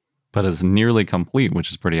 But it's nearly complete,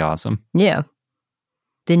 which is pretty awesome. Yeah.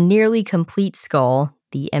 The nearly complete skull,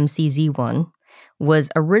 the MCZ1, was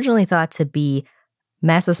originally thought to be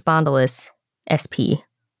Massospondylus sp,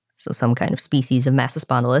 so some kind of species of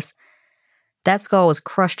Massospondylus. That skull was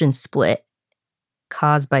crushed and split,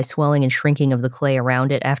 caused by swelling and shrinking of the clay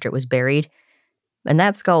around it after it was buried. And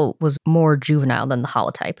that skull was more juvenile than the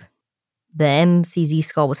holotype. The MCZ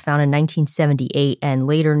skull was found in 1978 and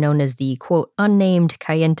later known as the, quote, unnamed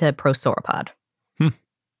Kayenta prosauropod.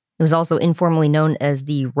 It was also informally known as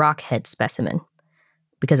the rockhead specimen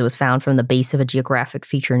because it was found from the base of a geographic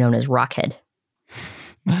feature known as Rockhead.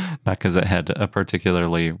 Not because it had a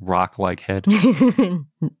particularly rock-like head.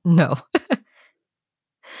 No.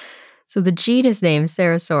 So the genus name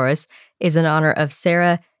Ceratosaurus is in honor of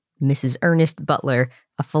Sarah Mrs. Ernest Butler,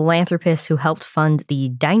 a philanthropist who helped fund the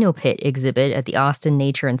Dino Pit exhibit at the Austin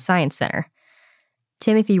Nature and Science Center.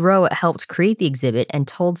 Timothy Rowe helped create the exhibit and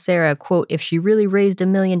told Sarah, quote, if she really raised $1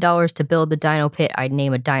 million to build the Dino Pit, I'd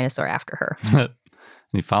name a dinosaur after her.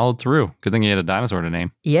 He followed through. Good thing he had a dinosaur to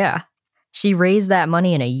name. Yeah. She raised that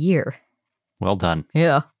money in a year. Well done.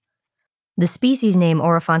 Yeah. The species name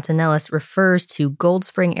Orofontanellus refers to Gold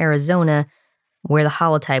Spring, Arizona, where the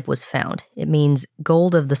holotype was found. It means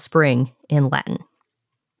gold of the spring in Latin.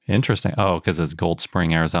 Interesting. Oh, because it's Gold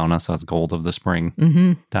Spring, Arizona, so it's gold of the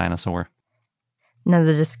spring dinosaur. Now,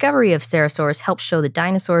 the discovery of Ceratosaurus helped show that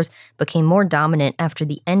dinosaurs became more dominant after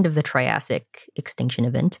the end of the Triassic extinction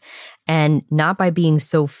event, and not by being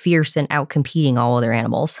so fierce and outcompeting all other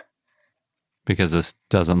animals. Because this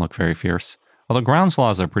doesn't look very fierce. Although ground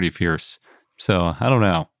sloths are pretty fierce, so I don't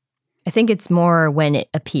know. I think it's more when it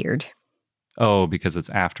appeared. Oh, because it's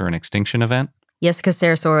after an extinction event? Yes, because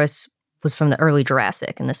Ceratosaurus was from the early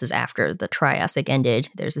Jurassic, and this is after the Triassic ended.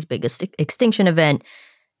 There's this big extinction event,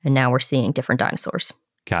 and now we're seeing different dinosaurs.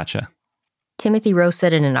 Gotcha. Timothy Rowe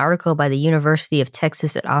said in an article by the University of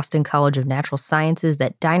Texas at Austin College of Natural Sciences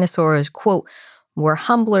that dinosaurs, quote, were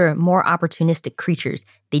humbler, more opportunistic creatures.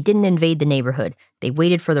 They didn't invade the neighborhood. They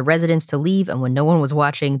waited for the residents to leave, and when no one was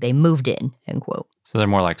watching, they moved in, end quote. So they're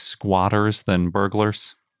more like squatters than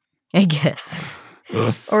burglars? I guess.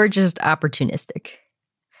 Or just opportunistic.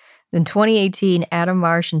 In 2018, Adam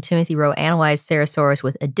Marsh and Timothy Rowe analyzed Ceratosaurus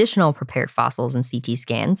with additional prepared fossils and CT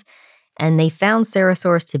scans, and they found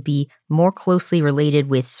Ceratosaurus to be more closely related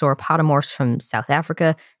with sauropodomorphs from South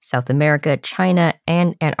Africa, South America, China,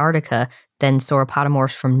 and Antarctica than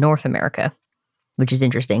sauropodomorphs from North America, which is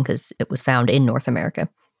interesting because it was found in North America.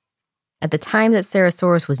 At the time that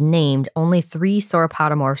Ceratosaurus was named, only 3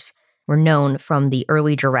 sauropodomorphs were known from the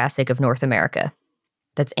early Jurassic of North America.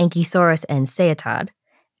 That's Ankylosaurus and Ceatod,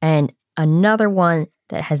 and another one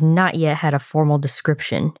that has not yet had a formal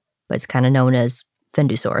description, but it's kind of known as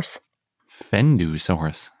Fendusaurus.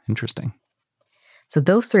 Fendusaurus. Interesting. So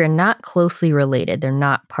those 3 are not closely related. They're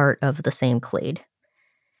not part of the same clade.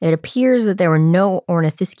 It appears that there were no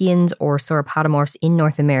ornithischians or sauropodomorphs in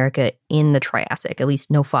North America in the Triassic. At least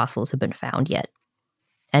no fossils have been found yet.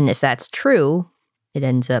 And if that's true, it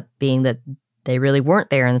ends up being that they really weren't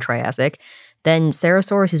there in the Triassic. Then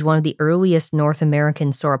Ceratosaurus is one of the earliest North American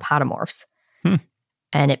sauropodomorphs.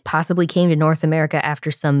 And it possibly came to North America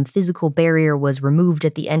after some physical barrier was removed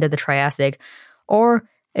at the end of the Triassic, or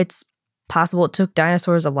it's possible it took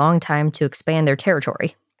dinosaurs a long time to expand their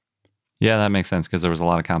territory. Yeah, that makes sense because there was a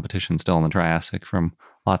lot of competition still in the Triassic from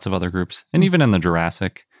lots of other groups. And even in the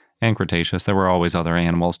Jurassic and Cretaceous, there were always other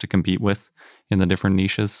animals to compete with in the different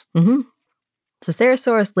niches. So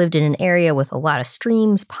Ceratosaurus lived in an area with a lot of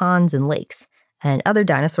streams, ponds, and lakes. And other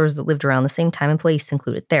dinosaurs that lived around the same time and place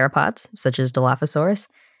included theropods, such as Dilophosaurus,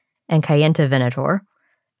 and Kayenta venator,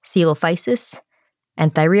 Coelophysis,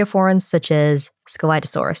 and thyreophorans such as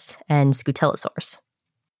Scelidosaurus and Scutellosaurus.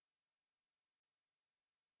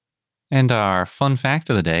 And our fun fact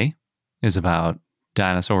of the day is about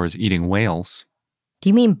dinosaurs eating whales. Do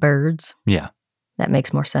you mean birds? Yeah. That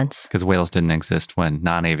makes more sense. Because whales didn't exist when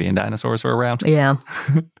non-avian dinosaurs were around. Yeah.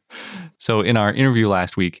 So in our interview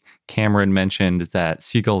last week, Cameron mentioned that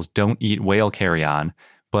seagulls don't eat whale carrion,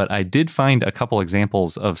 but I did find a couple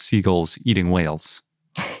examples of seagulls eating whales.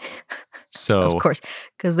 So of course,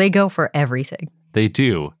 because they go for everything. They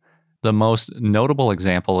do. The most notable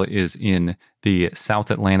example is in the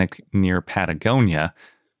South Atlantic near Patagonia.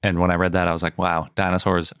 And when I read that, I was like, wow,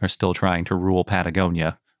 dinosaurs are still trying to rule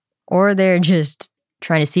Patagonia. Or they're just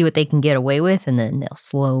trying to see what they can get away with, and then they'll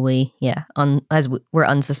slowly, we're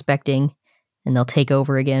unsuspecting, and they'll take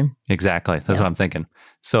over again. Exactly. That's what I'm thinking.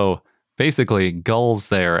 So basically, gulls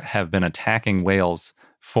there have been attacking whales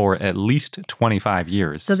for at least 25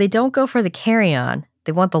 years. So they don't go for the carrion.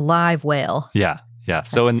 They want the live whale. Yeah.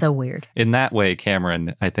 That's so weird. In that way,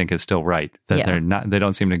 Cameron, I think, is still right. That they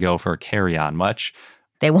don't seem to go for carrion much.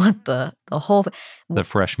 They want the whole... The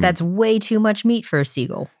fresh meat. That's way too much meat for a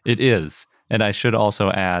seagull. It is. And I should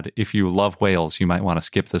also add, if you love whales, you might want to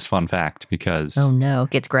skip this fun fact because... Oh no,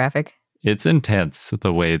 it gets graphic. It's intense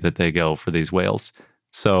the way that they go for these whales.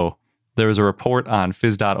 So there was a report on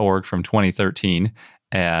phys.org from 2013,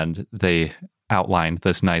 and they outlined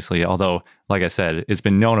this nicely. Although, like I said, it's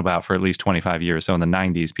been known about for at least 25 years. So in the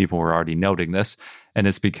 90s, people were already noting this. And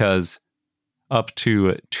it's because up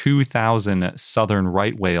to 2,000 southern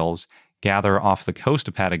right whales gather off the coast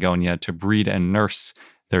of Patagonia to breed and nurse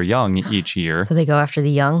their young each year. So they go after the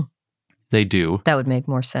young? They do. That would make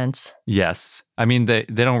more sense. Yes. I mean, they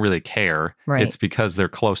don't really care. Right. It's because they're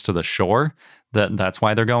close to the shore that's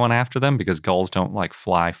why they're going after them, because gulls don't like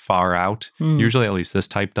fly far out. Usually, at least this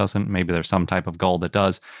type doesn't. Maybe there's some type of gull that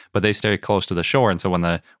does, but they stay close to the shore. And so when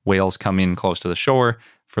the whales come in close to the shore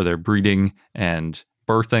for their breeding and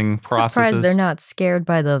birthing processes. I'm surprised they're not scared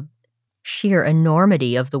by the sheer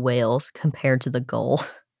enormity of the whales compared to the gull.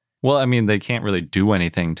 Well, I mean, they can't really do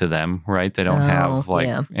anything to them, right? They don't have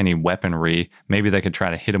any weaponry. Maybe they could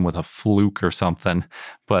try to hit them with a fluke or something,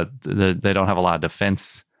 but they don't have a lot of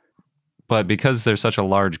defense. But because there's such a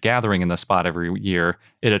large gathering in the spot every year,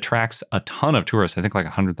 it attracts a ton of tourists. I think like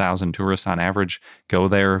 100,000 tourists on average go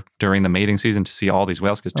there during the mating season to see all these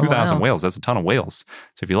whales, because 2,000 whales, that's a ton of whales.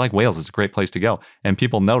 So if you like whales, it's a great place to go. And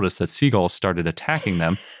people noticed that seagulls started attacking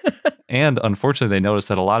them. And unfortunately, they noticed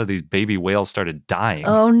that a lot of these baby whales started dying.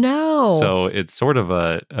 Oh, no. So it's sort of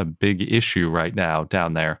a big issue right now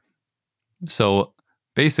down there. So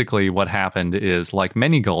basically what happened is, like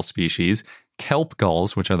many gull species, kelp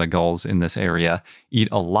gulls, which are the gulls in this area, eat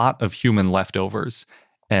a lot of human leftovers.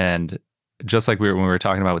 And just like when we were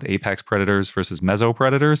talking about with apex predators versus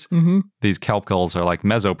mesopredators, these kelp gulls are like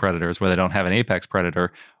mesopredators where they don't have an apex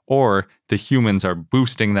predator, or the humans are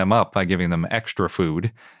boosting them up by giving them extra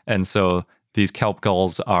food. And so these kelp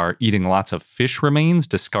gulls are eating lots of fish remains,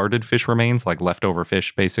 discarded fish remains, like leftover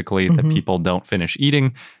fish, basically, that people don't finish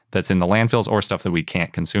eating, that's in the landfills, or stuff that we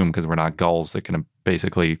can't consume because we're not gulls that can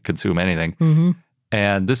basically consume anything.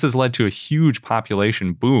 And this has led to a huge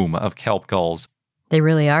population boom of kelp gulls. They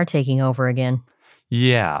really are taking over again.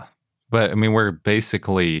 Yeah. But I mean, we're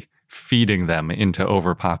basically feeding them into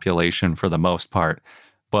overpopulation for the most part.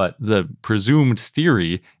 But the presumed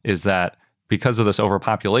theory is that because of this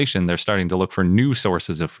overpopulation, they're starting to look for new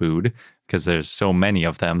sources of food because there's so many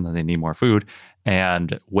of them that they need more food.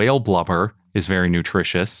 And whale blubber is very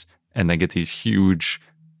nutritious, and they get these huge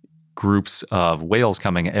groups of whales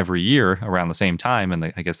coming every year around the same time.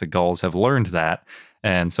 And I guess the gulls have learned that.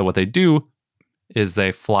 And so what they do is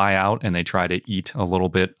they fly out and they try to eat a little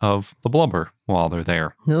bit of the blubber while they're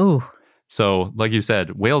there. Ooh. So, like you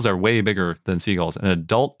said, whales are way bigger than seagulls. An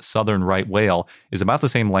adult southern right whale is about the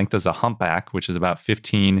same length as a humpback, which is about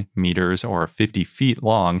 15 meters or 50 feet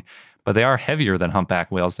long, but they are heavier than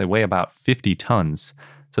humpback whales. They weigh about 50 tons.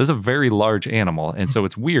 So it's a very large animal, and so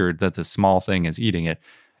it's weird that this small thing is eating it.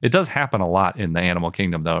 It does happen a lot in the animal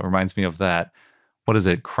kingdom, though. It reminds me of that, what is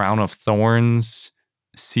it, Crown of Thorns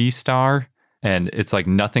sea star? And it's like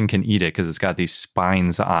nothing can eat it because it's got these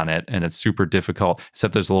spines on it, and it's super difficult,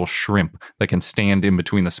 except there's a little shrimp that can stand in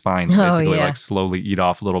between the spines, basically like slowly eat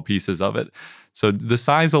off little pieces of it. So the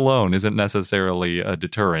size alone isn't necessarily a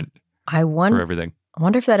deterrent for everything. I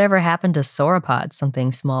wonder if that ever happened to sauropods,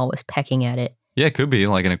 something small was pecking at it. Yeah, it could be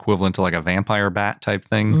like an equivalent to like a vampire bat type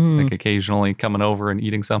thing, like occasionally coming over and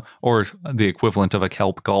eating some, or the equivalent of a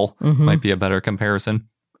kelp gull might be a better comparison.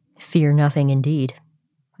 Fear nothing indeed.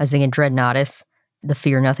 I was thinking Dreadnoughtus, the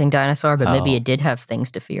fear-nothing dinosaur, but maybe it did have things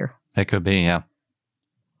to fear. It could be, yeah.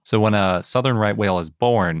 So when a southern right whale is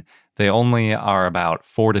born, they only are about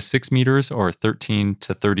 4 to 6 meters or 13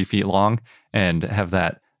 to 30 feet long and have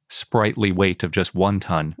that sprightly weight of just 1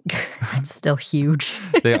 ton. That's still huge.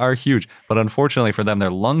 They are huge, but unfortunately for them,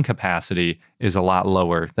 their lung capacity is a lot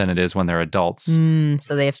lower than it is when they're adults.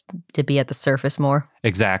 So they have to be at the surface more.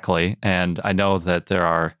 Exactly. And I know that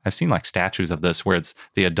I've seen like statues of this where it's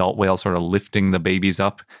the adult whale sort of lifting the babies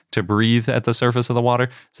up to breathe at the surface of the water.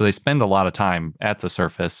 So they spend a lot of time at the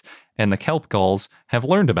surface, and the kelp gulls have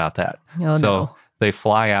learned about that. They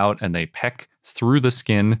fly out and they peck through the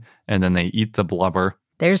skin, and then they eat the blubber.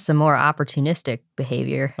 There's some more opportunistic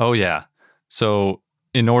behavior. Oh, yeah. So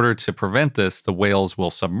in order to prevent this, the whales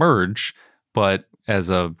will submerge, but as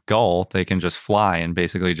a gull, they can just fly and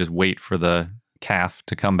basically just wait for the calf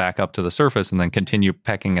to come back up to the surface and then continue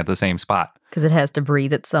pecking at the same spot. Because it has to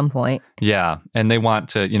breathe at some point. Yeah. And they want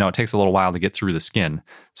to, it takes a little while to get through the skin.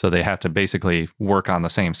 So they have to basically work on the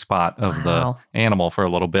same spot of the animal for a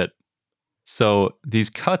little bit. So these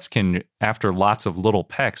cuts can, after lots of little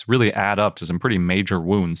pecks, really add up to some pretty major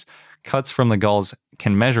wounds. Cuts from the gulls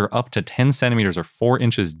can measure up to 10 centimeters or 4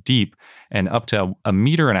 inches deep and up to 1.5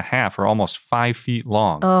 meters or almost 5 feet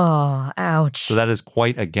long. Oh, ouch. So that is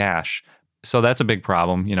quite a gash. So that's a big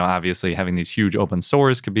problem. Obviously having these huge open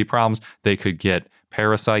sores could be problems. They could get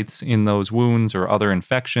parasites in those wounds or other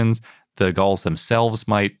infections. The gulls themselves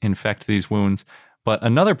might infect these wounds. But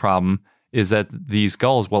another problem is that these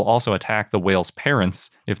gulls will also attack the whale's parents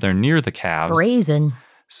if they're near the calves. Brazen.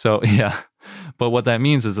 So, yeah. But what that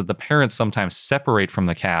means is that the parents sometimes separate from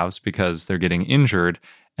the calves because they're getting injured.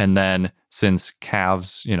 And then since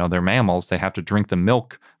calves, they're mammals, they have to drink the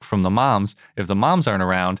milk from the moms. If the moms aren't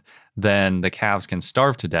around, then the calves can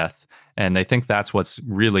starve to death. And they think that's what's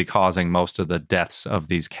really causing most of the deaths of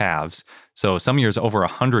these calves. So some years, over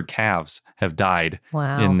 100 calves have died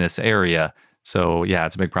in this area. So yeah,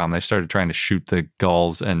 it's a big problem. They started trying to shoot the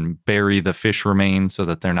gulls and bury the fish remains so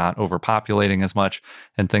that they're not overpopulating as much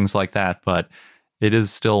and things like that. But it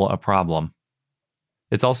is still a problem.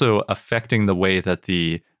 It's also affecting the way that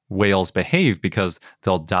the whales behave because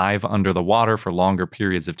they'll dive under the water for longer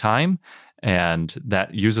periods of time. And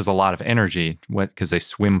that uses a lot of energy because they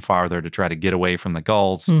swim farther to try to get away from the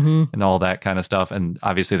gulls and all that kind of stuff. And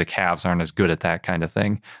obviously the calves aren't as good at that kind of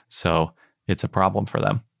thing. So it's a problem for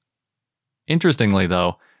them. Interestingly,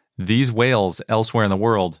 though, these whales elsewhere in the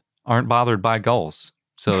world aren't bothered by gulls.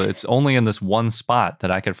 So it's only in this one spot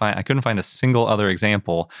that I could find. I couldn't find a single other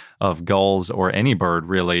example of gulls or any bird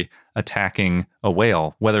really attacking a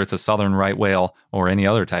whale, whether it's a southern right whale or any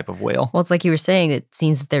other type of whale. Well, it's like you were saying, it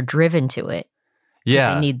seems that they're driven to it.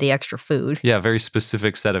 Yeah. They need the extra food. Yeah, very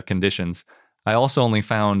specific set of conditions. I also only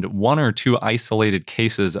found 1 or 2 isolated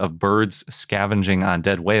cases of birds scavenging on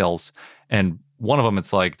dead whales. And one of them,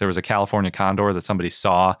 it's like there was a California condor that somebody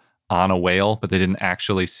saw on a whale, but they didn't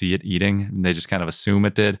actually see it eating. And they just kind of assume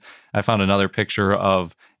it did. I found another picture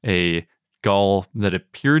of a gull that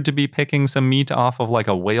appeared to be picking some meat off of like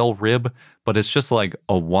a whale rib, but it's just like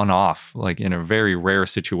a one-off, like in a very rare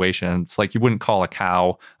situation. It's like you wouldn't call a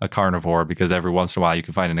cow a carnivore because every once in a while you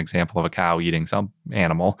can find an example of a cow eating some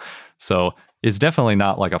animal. So it's definitely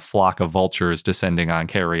not like a flock of vultures descending on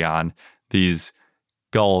carrion. These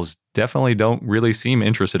gulls definitely don't really seem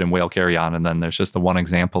interested in whale carrion. And then there's just the one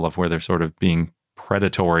example of where they're sort of being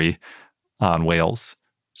predatory on whales.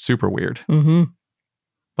 Super weird. Mm-hmm.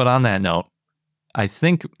 But on that note, I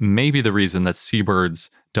think maybe the reason that seabirds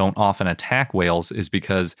don't often attack whales is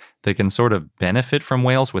because they can sort of benefit from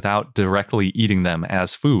whales without directly eating them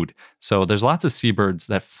as food. So there's lots of seabirds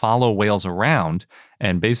that follow whales around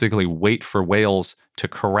and basically wait for whales to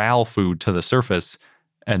corral food to the surface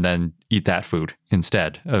and then eat that food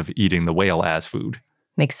instead of eating the whale as food.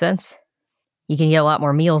 Makes sense. You can get a lot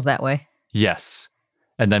more meals that way. Yes.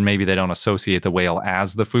 And then maybe they don't associate the whale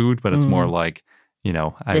as the food, but it's more like,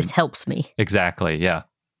 this helps me. Exactly, yeah.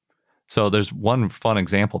 So there's one fun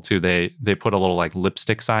example too. They put a little like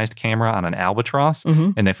lipstick-sized camera on an albatross,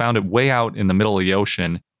 and they found it way out in the middle of the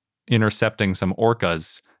ocean, intercepting some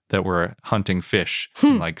orcas that were hunting fish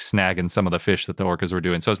and like snagging some of the fish that the orcas were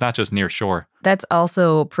doing. So it's not just near shore. That's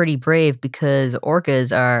also pretty brave because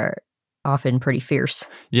orcas are often pretty fierce.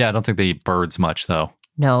 Yeah, I don't think they eat birds much though.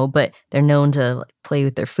 No, but they're known to like, play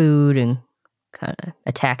with their food and kind of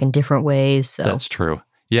attack in different ways. So that's true.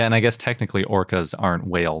 Yeah, and I guess technically orcas aren't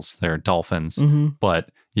whales. They're dolphins. But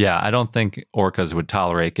yeah, I don't think orcas would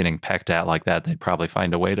tolerate getting pecked at like that. They'd probably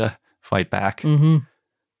find a way to fight back.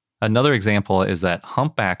 Another example is that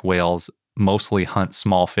humpback whales mostly hunt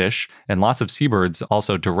small fish, and lots of seabirds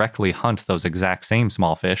also directly hunt those exact same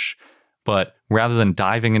small fish. But rather than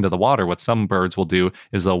diving into the water, what some birds will do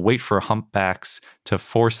is they'll wait for humpbacks to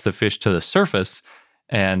force the fish to the surface.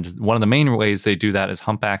 And one of the main ways they do that is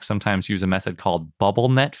humpbacks sometimes use a method called bubble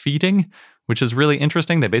net feeding, which is really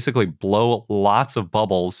interesting. They basically blow lots of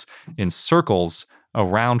bubbles in circles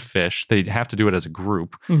around fish. They have to do it as a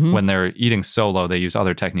group. When they're eating solo, they use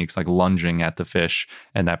other techniques like lunging at the fish,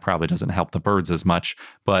 and that probably doesn't help the birds as much.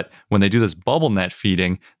 But when they do this bubble net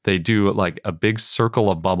feeding, they do like a big circle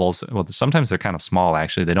of bubbles. Well, sometimes they're kind of small,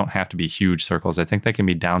 actually. They don't have to be huge circles. I think they can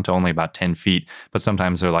be down to only about 10 feet, but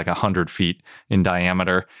sometimes they're like 100 feet in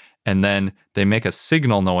diameter. and then they make a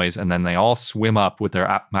signal noise, and then they all swim up with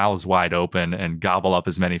their mouths wide open and gobble up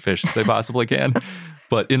as many fish as they possibly can.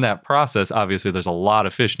 But in that process, obviously, there's a lot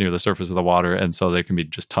of fish near the surface of the water, and so there can be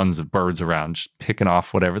just tons of birds around, just picking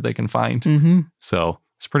off whatever they can find. Mm-hmm. So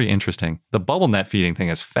it's pretty interesting. The bubble net feeding thing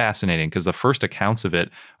is fascinating because the first accounts of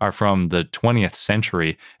it are from the 20th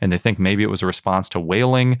century, and they think maybe it was a response to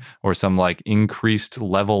whaling or some like increased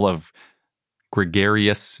level of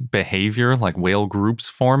gregarious behavior, like whale groups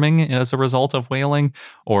forming as a result of whaling,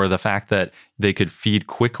 or the fact that they could feed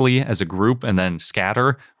quickly as a group and then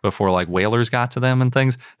scatter before like whalers got to them and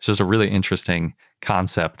things. It's just a really interesting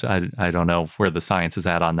concept. I don't know where the science is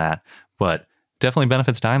at on that, but definitely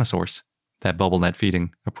benefits dinosaurs, that bubble net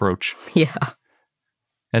feeding approach. Yeah.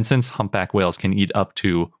 And since humpback whales can eat up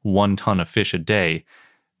to 1 ton of fish a day,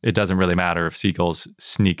 it doesn't really matter if seagulls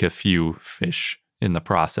sneak a few fish in the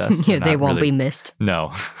process. Yeah, they won't be missed.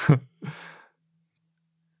 No.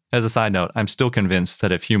 As a side note, I'm still convinced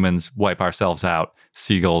that if humans wipe ourselves out,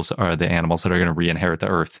 seagulls are the animals that are going to re-inherit the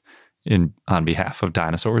earth on behalf of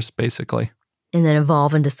dinosaurs, basically. And then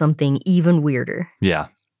evolve into something even weirder. Yeah.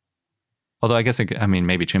 Although I guess,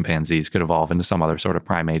 maybe chimpanzees could evolve into some other sort of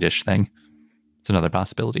primate-ish thing. It's another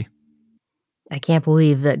possibility. I can't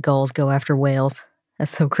believe that gulls go after whales.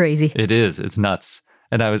 That's so crazy. It is. It's nuts.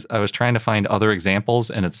 And I was trying to find other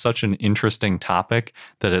examples, and it's such an interesting topic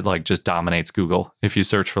that it like just dominates Google. If you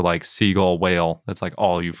search for like seagull whale, that's like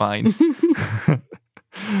all you find.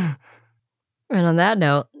 And on that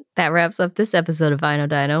note, that wraps up this episode of I Know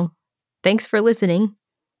Dino. Thanks for listening.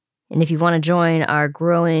 And if you want to join our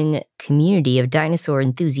growing community of dinosaur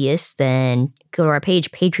enthusiasts, then go to our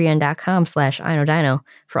page, patreon.com/IKnowDino,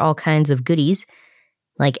 for all kinds of goodies,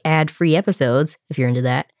 like ad-free episodes, if you're into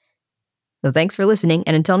that. So thanks for listening,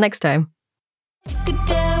 and until next time.